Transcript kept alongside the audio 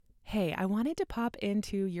Hey, I wanted to pop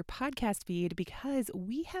into your podcast feed because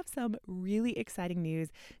we have some really exciting news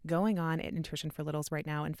going on at Nutrition for Littles right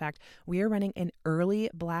now. In fact, we are running an early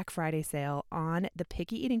Black Friday sale on the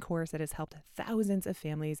picky eating course that has helped thousands of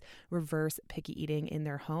families reverse picky eating in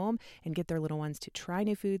their home and get their little ones to try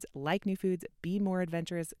new foods, like new foods, be more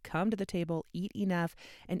adventurous, come to the table, eat enough,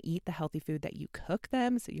 and eat the healthy food that you cook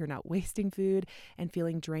them so you're not wasting food and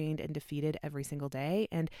feeling drained and defeated every single day.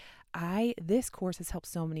 And this course has helped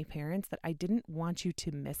so many parents that I didn't want you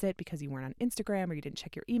to miss it because you weren't on Instagram or you didn't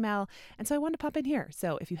check your email. And so I wanted to pop in here.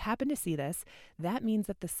 So if you happen to see this, that means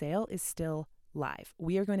that the sale is still live.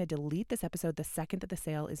 We are going to delete this episode the second that the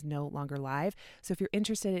sale is no longer live. So if you're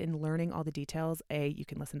interested in learning all the details, you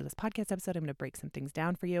can listen to this podcast episode. I'm going to break some things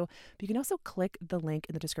down for you. But you can also click the link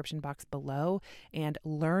in the description box below and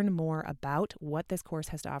learn more about what this course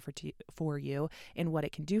has to offer for you and what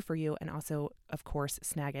it can do for you. And also, of course,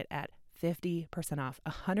 snag it at 50% off,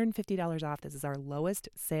 $150 off. This is our lowest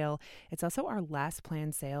sale. It's also our last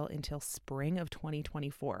planned sale until spring of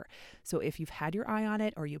 2024. So if you've had your eye on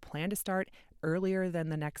it or you plan to start earlier than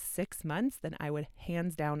the next 6 months, then I would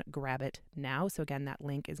hands down grab it now. So again, that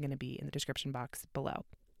link is going to be in the description box below.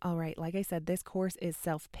 All right, like I said, this course is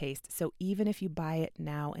self-paced. So even if you buy it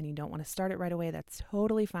now and you don't want to start it right away, that's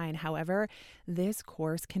totally fine. However, this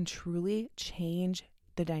course can truly change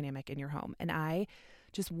the dynamic in your home. And I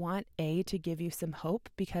just want to give you some hope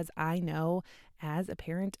because I know as a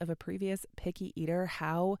parent of a previous picky eater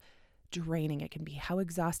how draining it can be, how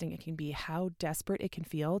exhausting it can be, how desperate it can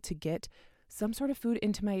feel to get some sort of food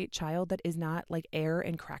into my child that is not like air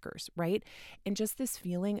and crackers, right? And just this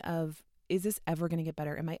feeling of, is this ever going to get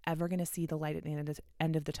better? Am I ever going to see the light at the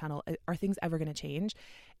end of the tunnel? Are things ever going to change?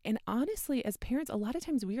 And honestly, as parents, a lot of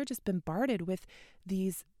times we are just bombarded with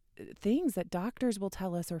these things that doctors will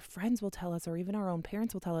tell us or friends will tell us or even our own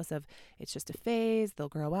parents will tell us of, it's just a phase, they'll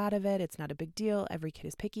grow out of it, it's not a big deal, every kid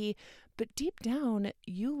is picky. But deep down,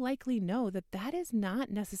 you likely know that that is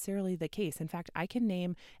not necessarily the case. In fact, I can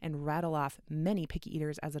name and rattle off many picky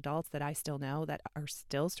eaters as adults that I still know that are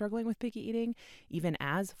still struggling with picky eating, even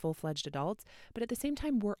as full-fledged adults. But at the same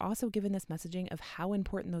time, we're also given this messaging of how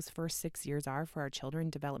important those first 6 years are for our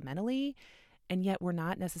children developmentally. And yet we're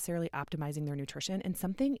not necessarily optimizing their nutrition and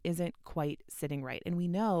something isn't quite sitting right. And we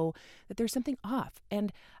know that there's something off.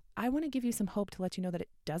 And I want to give you some hope to let you know that it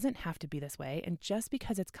doesn't have to be this way. And just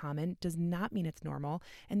because it's common does not mean it's normal.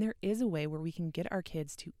 And there is a way where we can get our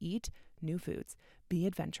kids to eat new foods, be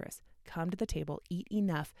adventurous, come to the table, eat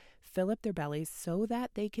enough, fill up their bellies so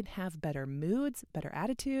that they can have better moods, better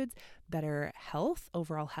attitudes, better health,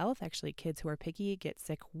 overall health. Actually, kids who are picky get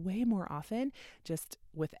sick way more often just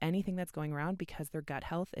with anything that's going around because their gut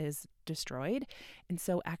health is destroyed. And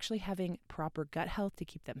so actually having proper gut health to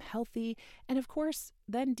keep them healthy, and of course,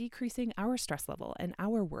 then decreasing our stress level and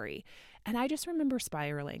our worry. And I just remember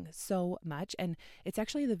spiraling so much. And it's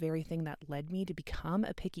actually the very thing that led me to become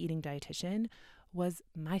a picky eating dietitian was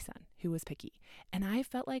my son who was picky. And I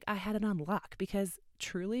felt like I had it on lock because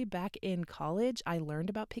truly back in college, I learned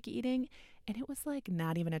about picky eating and it was like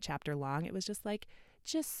not even a chapter long. It was just like,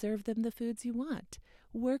 just serve them the foods you want.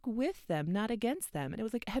 Work with them, not against them. And it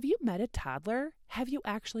was like, have you met a toddler? Have you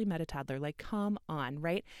actually met a toddler? Like, come on,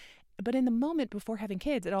 right? But in the moment before having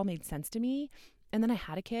kids, it all made sense to me. And then I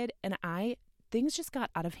had a kid and things just got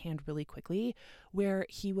out of hand really quickly where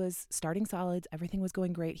he was starting solids. Everything was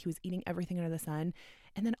going great. He was eating everything under the sun.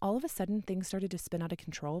 And then all of a sudden things started to spin out of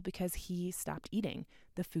control because he stopped eating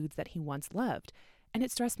the foods that he once loved. And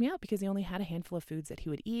it stressed me out because he only had a handful of foods that he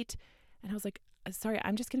would eat. And I was like, sorry,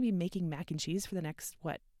 I'm just going to be making mac and cheese for the next,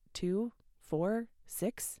 2, 4,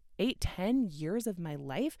 6, 8, 10 years of my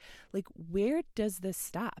life? Like, where does this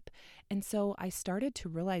stop? And so I started to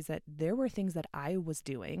realize that there were things that I was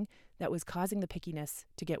doing that was causing the pickiness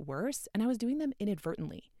to get worse. And I was doing them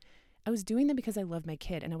inadvertently. I was doing them because I love my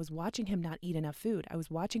kid and I was watching him not eat enough food. I was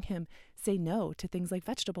watching him say no to things like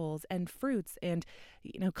vegetables and fruits and,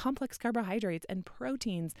 complex carbohydrates and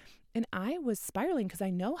proteins. And I was spiraling because I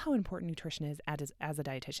know how important nutrition is as a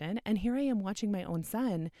dietitian. And here I am watching my own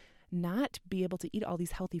son not be able to eat all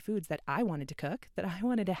these healthy foods that I wanted to cook, that I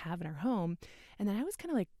wanted to have in our home. And then I was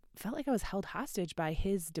kind of felt like I was held hostage by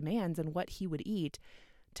his demands and what he would eat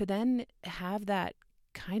to then have that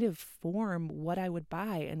kind of form what I would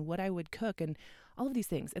buy and what I would cook and all of these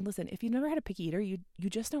things. And listen, if you've never had a picky eater, you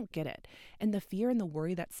just don't get it. And the fear and the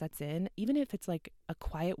worry that sets in, even if it's like a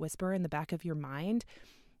quiet whisper in the back of your mind,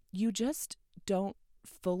 you just don't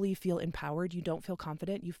fully feel empowered. You don't feel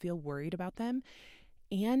confident. You feel worried about them.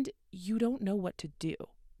 And you don't know what to do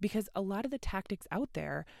because a lot of the tactics out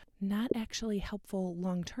there, not actually helpful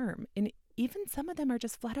long term. And even some of them are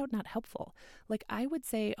just flat out not helpful. Like I would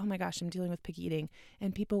say, oh my gosh, I'm dealing with picky eating.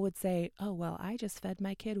 And people would say, oh, well, I just fed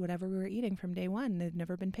my kid whatever we were eating from day one. They've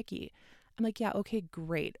never been picky. I'm like, yeah, okay,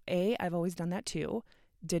 great. A, I've always done that too.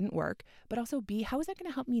 Didn't work. But also B, how is that going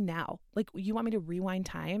to help me now? Like, you want me to rewind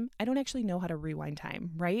time? I don't actually know how to rewind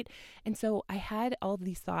time, right? And so I had all of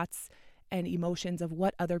these thoughts and emotions of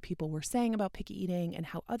what other people were saying about picky eating and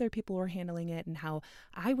how other people were handling it and how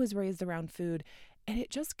I was raised around food. And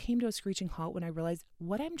it just came to a screeching halt when I realized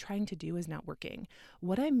what I'm trying to do is not working.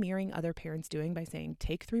 What I'm mirroring other parents doing by saying,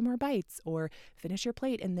 take 3 more bites or finish your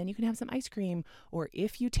plate and then you can have some ice cream. Or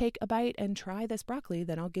if you take a bite and try this broccoli,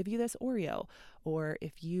 then I'll give you this Oreo. Or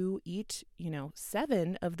if you eat,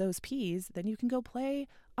 7 of those peas, then you can go play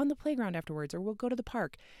on the playground afterwards, or we'll go to the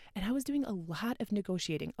park. And I was doing a lot of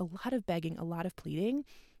negotiating, a lot of begging, a lot of pleading,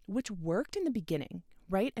 which worked in the beginning,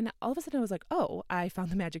 right? And all of a sudden I was like, oh, I found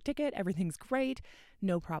the magic ticket. Everything's great.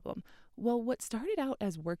 No problem. Well, what started out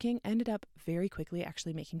as working ended up very quickly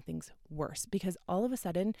actually making things worse, because all of a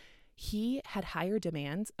sudden he had higher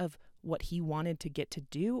demands of what he wanted to get to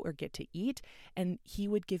do or get to eat, and he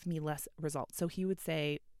would give me less results. So he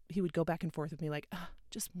would go back and forth with me like,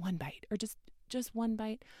 just one bite, or just one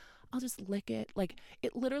bite. I'll just lick it. Like,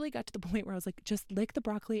 it literally got to the point where I was like, just lick the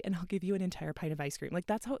broccoli and I'll give you an entire pint of ice cream. Like,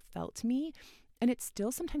 that's how it felt to me. And it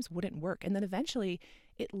still sometimes wouldn't work. And then eventually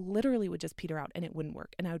it literally would just peter out and it wouldn't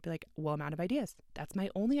work. And I would be like, well, I'm out of ideas. That's my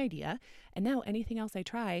only idea. And now anything else I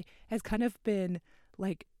try has kind of been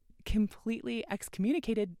like completely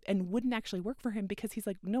excommunicated and wouldn't actually work for him, because he's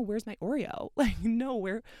like, no, where's my Oreo? Like,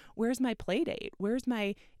 no, where's my play date? Where's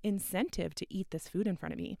my incentive to eat this food in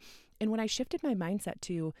front of me? And when I shifted my mindset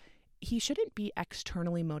to, he shouldn't be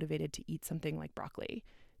externally motivated to eat something like broccoli.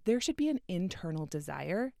 There should be an internal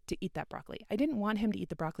desire to eat that broccoli. I didn't want him to eat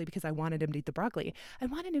the broccoli because I wanted him to eat the broccoli. I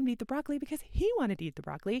wanted him to eat the broccoli because he wanted to eat the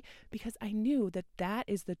broccoli, because I knew that that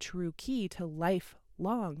is the true key to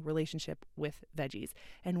lifelong relationship with veggies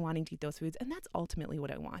and wanting to eat those foods. And that's ultimately what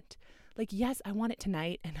I want. Like, yes, I want it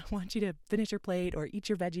tonight and I want you to finish your plate or eat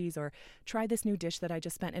your veggies or try this new dish that I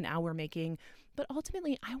just spent an hour making. But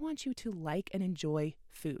ultimately, I want you to like and enjoy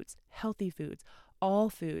foods, healthy foods, all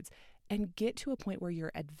foods, and get to a point where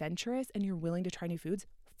you're adventurous and you're willing to try new foods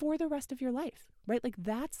for the rest of your life, right? Like,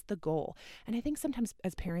 that's the goal. And I think sometimes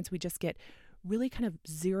as parents, we just get really kind of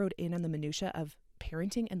zeroed in on the minutia of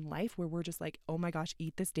parenting and life, where we're just like, oh my gosh,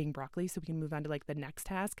 eat this dang broccoli so we can move on to like the next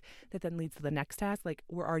task that then leads to the next task. Like,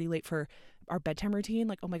 we're already late for our bedtime routine.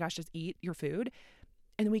 Like, oh my gosh, just eat your food.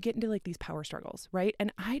 And then we get into like these power struggles, right?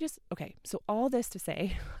 And okay, so all this to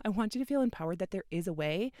say, I want you to feel empowered that there is a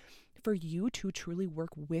way for you to truly work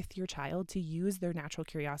with your child, to use their natural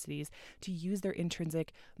curiosities, to use their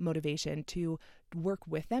intrinsic motivation, to work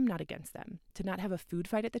with them, not against them, to not have a food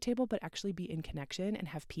fight at the table, but actually be in connection and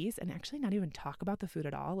have peace and actually not even talk about the food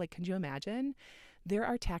at all. Like, can you imagine? There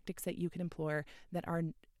are tactics that you can employ that are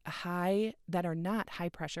not high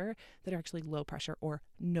pressure, that are actually low pressure or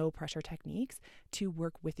no pressure techniques to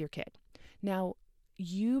work with your kid. Now,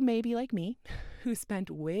 you may be like me, who spent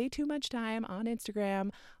way too much time on Instagram,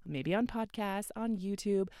 maybe on podcasts, on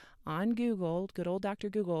YouTube, on Google, good old Dr.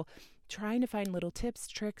 Google, trying to find little tips,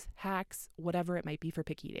 tricks, hacks, whatever it might be for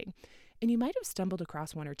picky eating. And you might have stumbled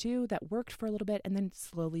across one or two that worked for a little bit and then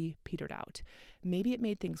slowly petered out. Maybe it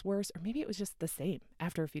made things worse, or maybe it was just the same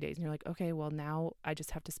after a few days. And you're like, okay, well, now I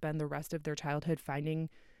just have to spend the rest of their childhood finding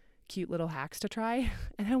cute little hacks to try.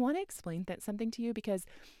 And I want to explain something to you, because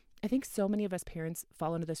I think so many of us parents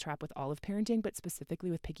fall into this trap with all of parenting, but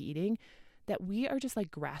specifically with picky eating, that we are just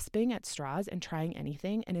like grasping at straws and trying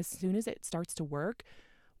anything. And as soon as it starts to work,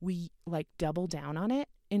 we like double down on it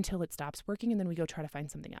until it stops working. And then we go try to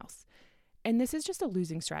find something else. And this is just a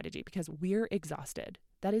losing strategy, because we're exhausted.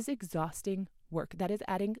 That is exhausting work. That is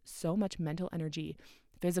adding so much mental energy,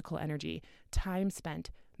 physical energy, time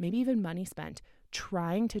spent, maybe even money spent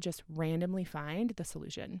trying to just randomly find the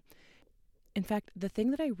solution. In fact, the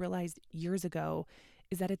thing that I realized years ago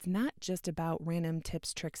is that it's not just about random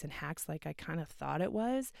tips, tricks, and hacks like I kind of thought it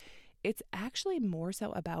was. It's actually more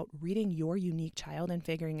so about reading your unique child and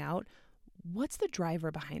figuring out what's the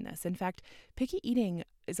driver behind this. In fact, picky eating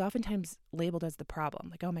is oftentimes labeled as the problem.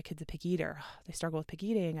 Like, oh, my kid's a picky eater. They struggle with picky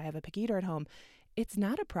eating. I have a picky eater at home. It's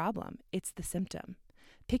not a problem. It's the symptom.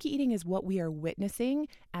 Picky eating is what we are witnessing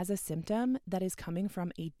as a symptom that is coming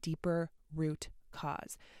from a deeper root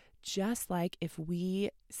cause. Just like if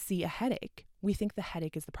we see a headache, we think the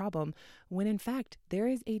headache is the problem, when in fact, there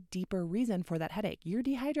is a deeper reason for that headache. You're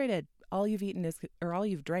dehydrated. all you've eaten is, or all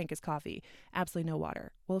you've drank is coffee, absolutely no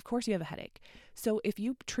water. Well, of course you have a headache. So if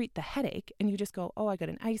you treat the headache and you just go, oh, I got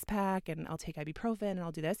an ice pack and I'll take ibuprofen and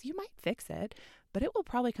I'll do this, you might fix it, but it will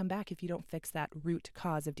probably come back if you don't fix that root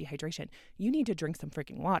cause of dehydration. You need to drink some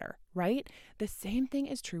freaking water, right? The same thing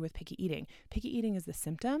is true with picky eating. Picky eating is the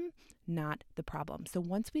symptom, not the problem. So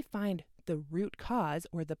once we find the root cause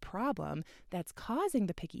or the problem that's causing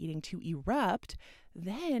the picky eating to erupt,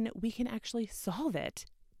 then we can actually solve it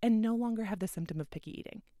and no longer have the symptom of picky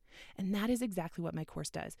eating. And that is exactly what my course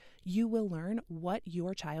does. You will learn what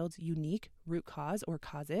your child's unique root cause or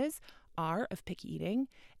causes are of picky eating,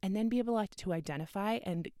 and then be able to identify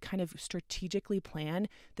and kind of strategically plan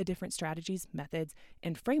the different strategies, methods,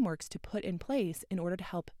 and frameworks to put in place in order to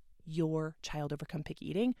help your child overcome picky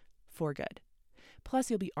eating for good.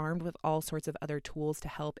 Plus, you'll be armed with all sorts of other tools to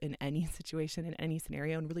help in any situation, in any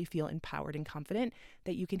scenario, and really feel empowered and confident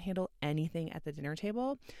that you can handle anything at the dinner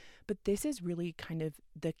table. But this is really kind of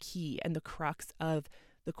the key and the crux of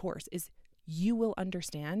the course is you will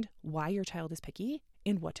understand why your child is picky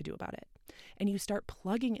and what to do about it. And you start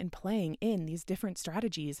plugging and playing in these different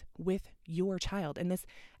strategies with your child. And this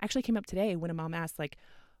actually came up today when a mom asked, like,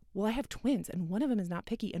 well, I have twins and one of them is not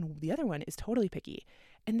picky and the other one is totally picky.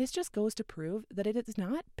 And this just goes to prove that it is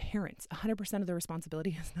not parents. 100% of the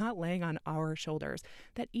responsibility is not laying on our shoulders,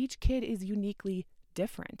 that each kid is uniquely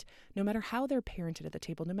different. No matter how they're parented at the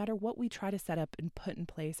table, no matter what we try to set up and put in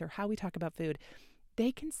place or how we talk about food,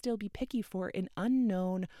 they can still be picky for an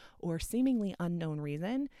unknown or seemingly unknown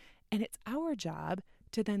reason. And it's our job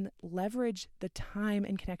to then leverage the time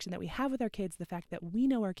and connection that we have with our kids, the fact that we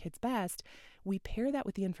know our kids best. We pair that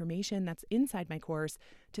with the information that's inside my course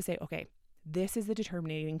to say, okay, this is the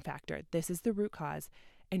determining factor. This is the root cause.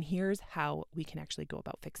 And here's how we can actually go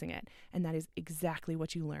about fixing it. And that is exactly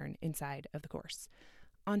what you learn inside of the course.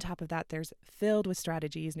 On top of that, there's filled with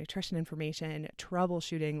strategies, nutrition information,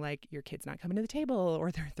 troubleshooting, like your kid's not coming to the table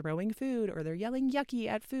or they're throwing food or they're yelling yucky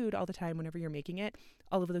at food all the time whenever you're making it.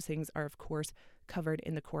 All of those things are, of course, covered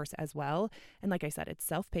in the course as well. And like I said, it's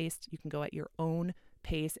self-paced. You can go at your own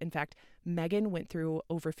pace. In fact, Megan went through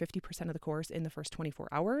over 50% of the course in the first 24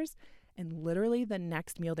 hours. And literally the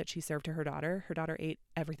next meal that she served to her daughter ate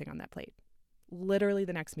everything on that plate. Literally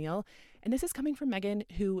the next meal. And this is coming from Megan,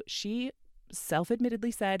 who she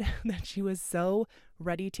self-admittedly said that she was so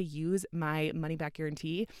ready to use my money back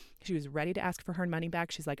guarantee. She was ready to ask for her money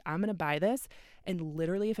back. She's like, I'm going to buy this. And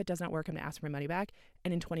literally, if it does not work, I'm going to ask for my money back.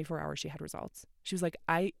 And in 24 hours, she had results. She was like,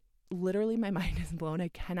 my mind is blown. I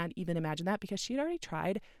cannot even imagine that, because she had already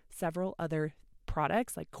tried several other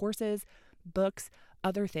products like courses, books,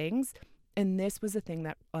 other things. And this was the thing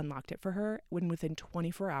that unlocked it for her when within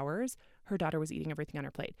 24 hours, her daughter was eating everything on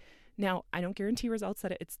her plate. Now, I don't guarantee results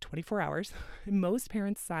that it's 24 hours. Most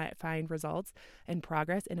parents find results and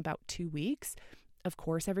progress in about 2 weeks. Of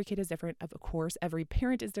course, every kid is different. Of course, every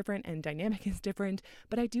parent is different and dynamic is different.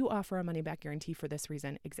 But I do offer a money back guarantee for this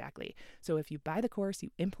reason exactly. So if you buy the course,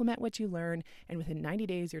 you implement what you learn, and within 90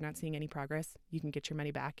 days, you're not seeing any progress, you can get your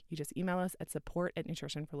money back. You just email us at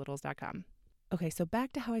support@nutritionforlittles.com. Okay, so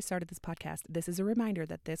back to how I started this podcast. This is a reminder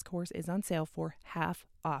that this course is on sale for half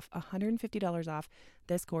off, $150 off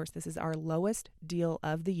this course. This is our lowest deal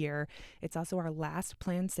of the year. It's also our last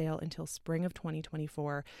planned sale until spring of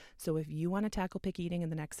 2024. So if you want to tackle picky eating in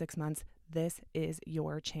the next 6 months, this is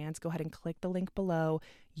your chance. Go ahead and click the link below,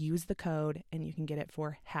 use the code, and you can get it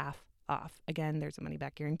for half off. Again, there's a money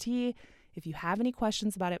back guarantee. If you have any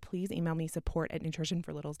questions about it, please email me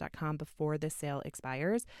support@nutritionforlittles.com before this sale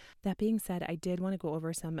expires. That being said, I did want to go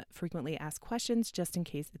over some frequently asked questions just in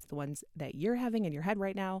case it's the ones that you're having in your head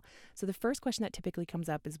right now. So the first question that typically comes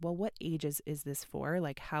up is, well, what ages is this for?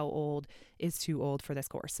 Like, how old is too old for this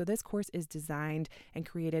course? So this course is designed and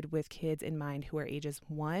created with kids in mind who are ages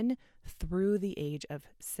 1 through the age of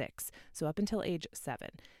 6. So up until age 7.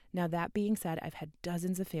 Now, that being said, I've had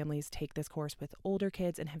dozens of families take this course with older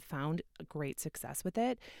kids and have found great success with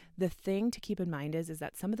it. The thing to keep in mind is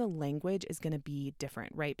that some of the language is going to be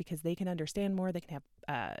different, right? Because they can understand more, they can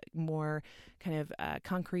have more kind of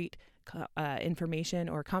concrete information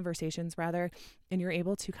or conversations rather, and you're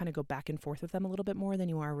able to kind of go back and forth with them a little bit more than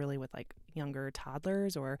you are really with like younger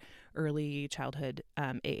toddlers or early childhood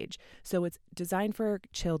age. So it's designed for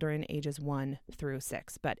children ages 1 through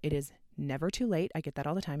 6, but it is never too late. I get that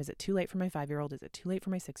all the time. Is it too late for my 5-year-old? Is it too late for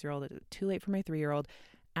my 6-year-old? Is it too late for my 3-year-old?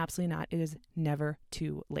 Absolutely not. It is never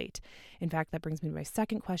too late. In fact, that brings me to my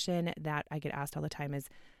second question that I get asked all the time is,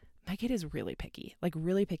 my kid is really picky, like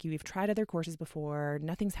really picky. We've tried other courses before.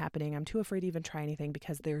 Nothing's happening. I'm too afraid to even try anything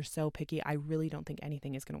because they're so picky. I really don't think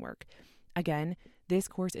anything is going to work. Again, This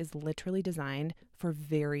course is literally designed for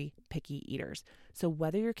very picky eaters. So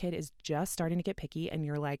whether your kid is just starting to get picky and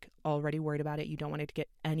you're like already worried about it, you don't want it to get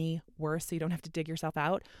any worse so you don't have to dig yourself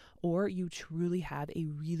out, or you truly have a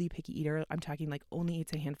really picky eater, I'm talking like only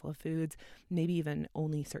eats a handful of foods, maybe even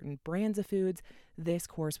only certain brands of foods, this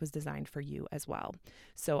course was designed for you as well.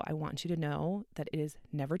 So I want you to know that it is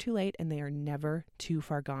never too late and they are never too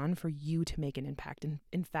far gone for you to make an impact. And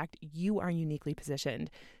in fact, you are uniquely positioned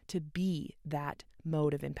to be that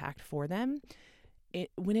mode of impact for them.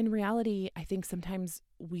 When in reality, I think sometimes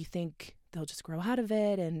we think they'll just grow out of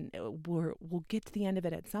it and we'll get to the end of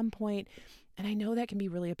it at some point. And I know that can be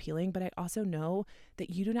really appealing, but I also know that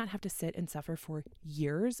you do not have to sit and suffer for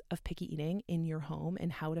years of picky eating in your home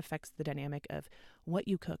and how it affects the dynamic of what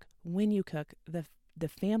you cook, when you cook, the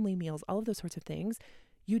family meals, all of those sorts of things.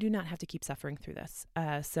 You do not have to keep suffering through this.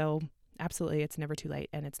 So absolutely, it's never too late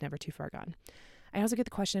and it's never too far gone. I also get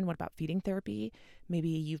the question, what about feeding therapy? Maybe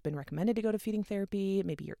you've been recommended to go to feeding therapy.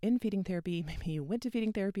 Maybe you're in feeding therapy. Maybe you went to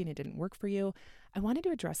feeding therapy and it didn't work for you. I wanted to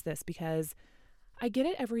address this because I get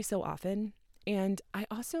it every so often. And I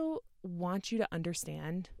also want you to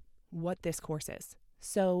understand what this course is.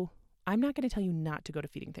 So I'm not going to tell you not to go to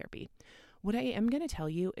feeding therapy. What I am going to tell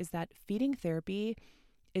you is that feeding therapy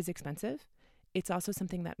is expensive. It's also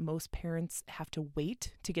something that most parents have to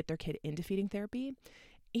wait to get their kid into feeding therapy.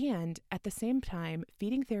 And at the same time,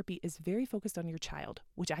 feeding therapy is very focused on your child,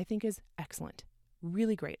 which I think is excellent.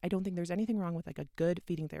 Really great. I don't think there's anything wrong with like a good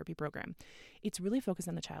feeding therapy program. It's really focused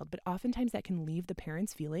on the child, but oftentimes that can leave the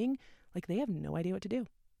parents feeling like they have no idea what to do.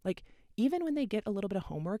 Like even when they get a little bit of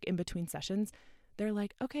homework in between sessions, they're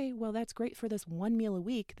like, okay, well, that's great for this one meal a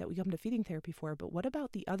week that we come to feeding therapy for, but what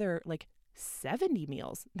about the other like 70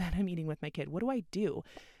 meals that I'm eating with my kid? What do I do?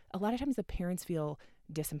 A lot of times the parents feel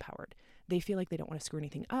disempowered. They feel like they don't want to screw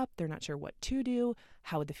anything up. They're not sure what to do.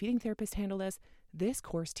 How would the feeding therapist handle this? This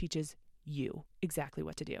course teaches you exactly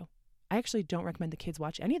what to do. I actually don't recommend the kids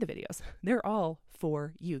watch any of the videos. They're all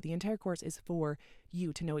for you. The entire course is for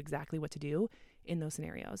you to know exactly what to do in those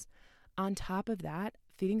scenarios. On top of that,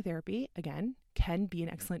 feeding therapy, again, can be an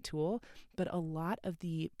excellent tool, but a lot of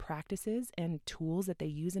the practices and tools that they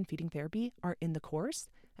use in feeding therapy are in the course,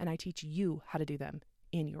 and I teach you how to do them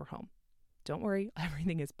in your home. Don't worry,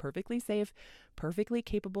 everything is perfectly safe, perfectly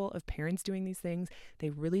capable of parents doing these things. They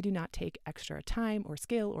really do not take extra time or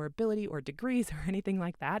skill or ability or degrees or anything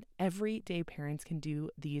like that. Everyday parents can do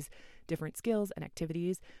these different skills and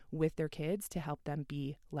activities with their kids to help them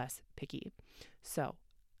be less picky. So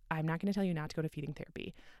I'm not going to tell you not to go to feeding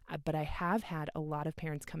therapy, but I have had a lot of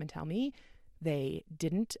parents come and tell me they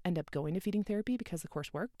didn't end up going to feeding therapy because the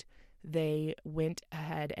course worked. They went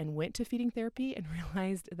ahead and went to feeding therapy and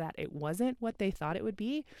realized that it wasn't what they thought it would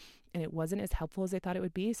be and it wasn't as helpful as they thought it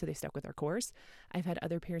would be, so they stuck with our course. I've had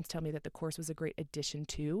other parents tell me that the course was a great addition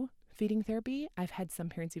to feeding therapy. I've had some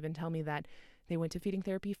parents even tell me that they went to feeding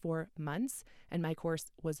therapy for months and my course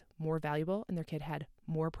was more valuable and their kid had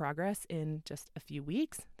more progress in just a few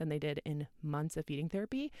weeks than they did in months of feeding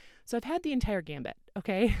therapy. So I've had the entire gambit,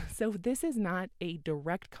 okay? So this is not a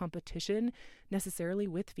direct competition necessarily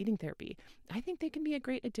with feeding therapy. I think they can be a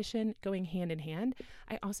great addition going hand in hand.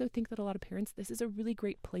 I also think that a lot of parents, this is a really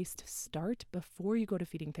great place to start before you go to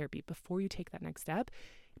feeding therapy, before you take that next step,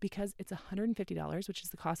 because it's $150, which is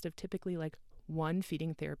the cost of typically like one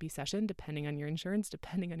feeding therapy session, depending on your insurance,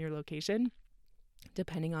 depending on your location,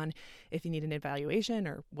 depending on if you need an evaluation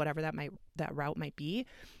or whatever that route might be.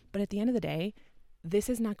 But at the end of the day, this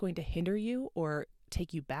is not going to hinder you or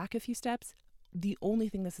take you back a few steps. The only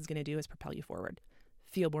thing this is going to do is propel you forward,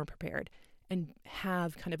 feel more prepared, and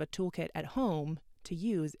have kind of a toolkit at home to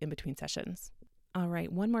use in between sessions. All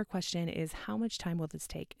right, one more question is, how much time will this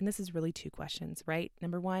take? And this is really two questions, right?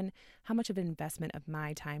 Number one, how much of an investment of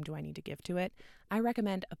my time do I need to give to it? I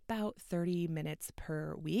recommend about 30 minutes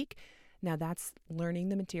per week. Now that's learning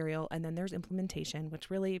the material, and then there's implementation, which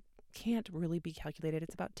really can't really be calculated.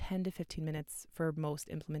 It's about 10 to 15 minutes for most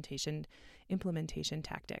implementation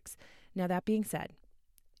tactics. Now that being said,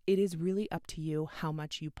 it is really up to you how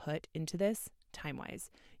much you put into this time-wise.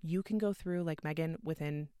 You can go through, like Megan,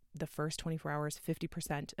 within the first 24 hours,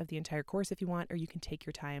 50% of the entire course if you want, or you can take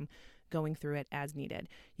your time going through it as needed.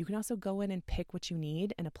 You can also go in and pick what you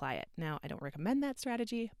need and apply it. Now, I don't recommend that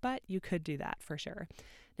strategy, but you could do that for sure.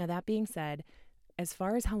 Now, that being said, as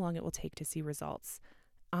far as how long it will take to see results,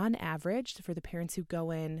 on average, for the parents who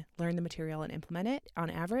go in, learn the material and implement it, on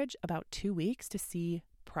average, about 2 weeks to see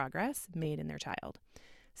progress made in their child.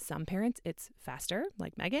 Some parents, it's faster,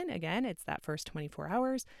 like Megan. Again, it's that first 24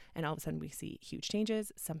 hours, and all of a sudden we see huge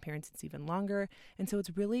changes. Some parents, it's even longer. And so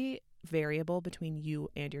it's really variable between you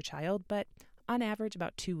and your child. But on average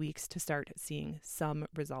about 2 weeks to start seeing some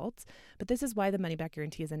results. But this is why the money back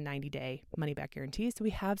guarantee is a 90-day money back guarantee. So we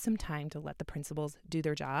have some time to let the principals do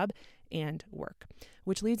their job and work,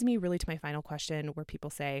 which leads me really to my final question, where people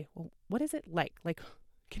say, well, what is it like? Like,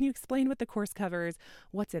 can you explain what the course covers?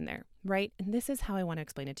 What's in there, right? And this is how I want to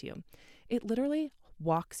explain it to you. It literally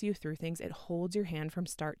walks you through things. It holds your hand from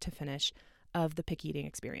start to finish of the picky eating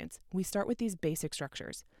experience. We start with these basic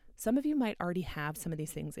structures. Some of you might already have some of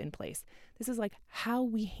these things in place. This is like how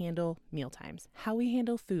we handle meal times, how we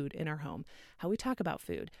handle food in our home, how we talk about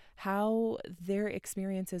food, how their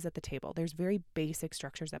experiences at the table. There's very basic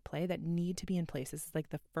structures at play that need to be in place. This is like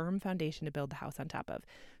the firm foundation to build the house on top of.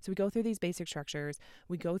 So we go through these basic structures.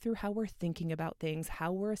 We go through how we're thinking about things,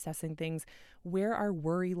 how we're assessing things, where our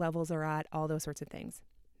worry levels are at, all those sorts of things.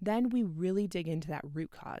 Then we really dig into that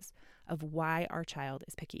root cause of why our child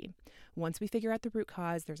is picky. Once we figure out the root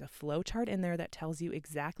cause, there's a flow chart in there that tells you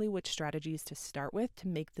exactly which strategies to start with to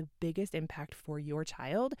make the biggest impact for your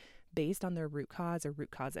child based on their root cause or root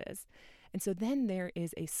causes. And so then there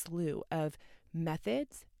is a slew of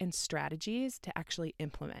methods and strategies to actually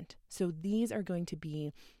implement. So these are going to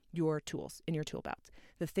be your tools in your tool belt,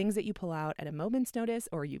 the things that you pull out at a moment's notice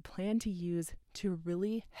or you plan to use to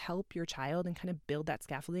really help your child and kind of build that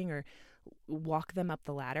scaffolding or walk them up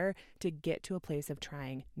the ladder to get to a place of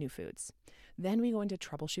trying new foods. Then we go into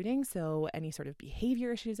troubleshooting. So any sort of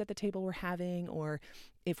behavior issues at the table we're having, or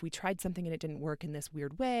if we tried something and it didn't work in this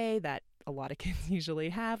weird way that a lot of kids usually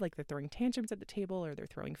have, like they're throwing tantrums at the table or they're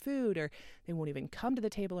throwing food or they won't even come to the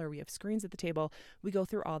table or we have screens at the table. We go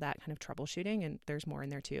through all that kind of troubleshooting, and there's more in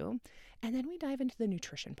there too. And then we dive into the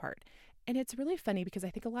nutrition part. And it's really funny because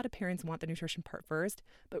I think a lot of parents want the nutrition part first,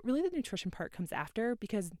 but really the nutrition part comes after,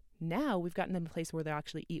 because now we've gotten them to a place where they'll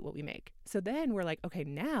actually eat what we make. So then we're like, okay,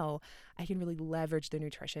 now I can really leverage the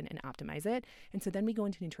nutrition and optimize it. And so then we go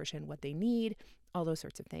into nutrition, what they need, all those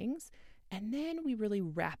sorts of things. And then we really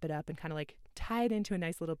wrap it up and kind of like tie it into a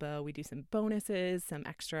nice little bow. We do some bonuses, some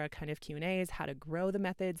extra kind of Q&As, how to grow the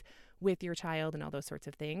methods with your child and all those sorts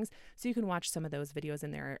of things. So you can watch some of those videos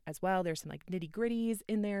in there as well. There's some like nitty gritties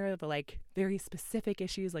in there of like very specific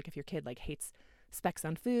issues, like if your kid like hates specs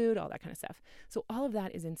on food, all that kind of stuff. So all of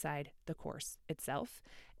that is inside the course itself.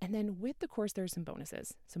 And then with the course, there's some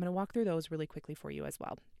bonuses. So I'm going to walk through those really quickly for you as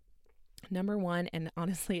well. Number one, and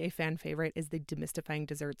honestly a fan favorite, is the Demystifying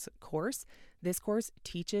Desserts course. This course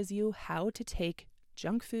teaches you how to take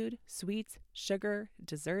junk food, sweets, sugar,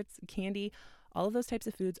 desserts, candy, all of those types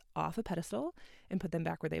of foods off a pedestal and put them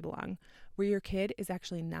back where they belong, where your kid is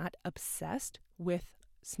actually not obsessed with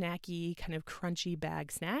snacky, kind of crunchy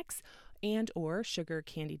bag snacks and or sugar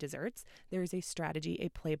candy desserts. There is a strategy, a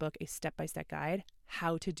playbook, a step-by-step guide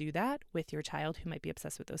how to do that with your child who might be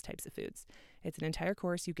obsessed with those types of foods. It's an entire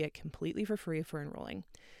course you get completely for free for enrolling.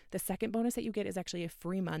 The second bonus that you get is actually a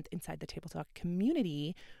free month inside the Table Talk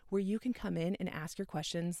community where you can come in and ask your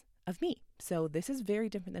questions of me. So this is very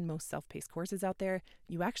different than most self-paced courses out there.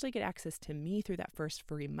 You actually get access to me through that first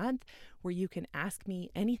free month where you can ask me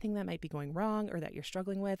anything that might be going wrong or that you're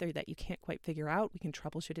struggling with or that you can't quite figure out. We can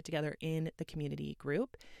troubleshoot it together in the community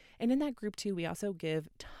group. And in that group too, we also give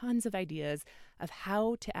tons of ideas of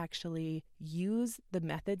how to actually use the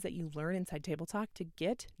methods that you learn inside Table Talk to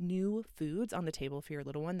get new foods on the table for your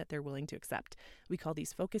little one that they're willing to accept. We call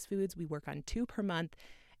these focus foods. We work on 2 per month.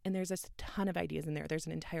 And there's a ton of ideas in there. There's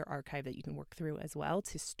an entire archive that you can work through as well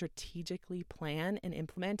to strategically plan and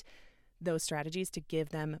implement those strategies to give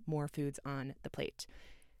them more foods on the plate.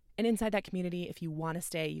 And inside that community, if you want to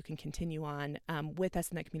stay, you can continue on with us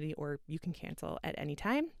in that community, or you can cancel at any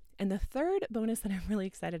time. And the third bonus that I'm really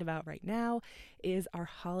excited about right now is our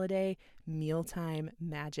holiday mealtime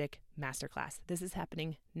magic masterclass. This is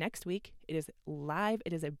happening next week. It is live.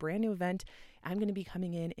 It is a brand new event. I'm going to be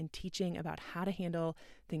coming in and teaching about how to handle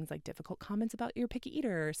things like difficult comments about your picky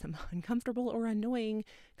eater, some uncomfortable or annoying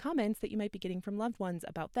comments that you might be getting from loved ones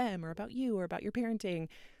about them or about you or about your parenting.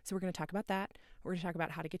 So we're going to talk about that. We're going to talk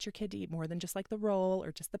about how to get your kid to eat more than just like the roll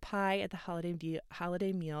or just the pie at the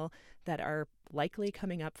holiday meal that are likely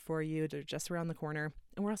coming up for you. They're just around the corner.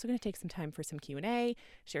 And we're also going to take some time for some Q&A,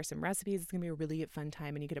 share some recipes. It's going to be a really fun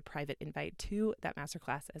time, and you get a private invite to that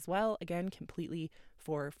masterclass as well. Again, completely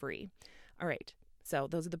for free. All right. So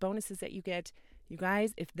those are the bonuses that you get. You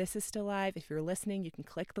guys, if this is still live, if you're listening, you can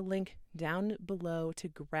click the link down below to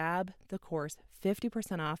grab the course,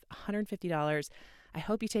 50% off, $150. I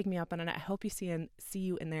hope you take me up on it. I hope you see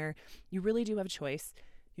you in there. You really do have a choice.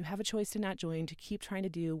 You have a choice to not join, to keep trying to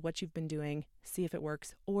do what you've been doing, see if it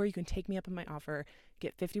works, or you can take me up on my offer,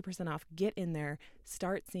 get 50% off, get in there,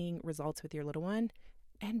 start seeing results with your little one.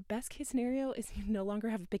 And best case scenario is you no longer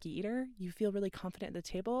have a picky eater. You feel really confident at the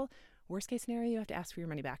table Worst case scenario, you have to ask for your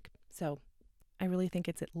money back. So I really think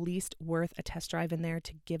it's at least worth a test drive in there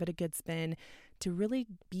to give it a good spin, to really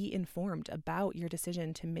be informed about your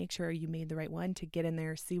decision, to make sure you made the right one, to get in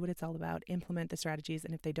there, see what it's all about, implement the strategies,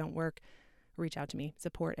 and if they don't work, reach out to me,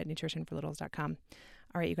 support@nutritionforlittles.com.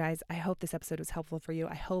 All right, you guys, I hope this episode was helpful for you.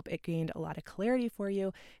 I hope it gained a lot of clarity for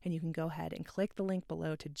you, and you can go ahead and click the link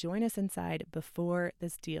below to join us inside before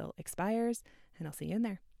this deal expires, and I'll see you in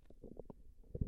there.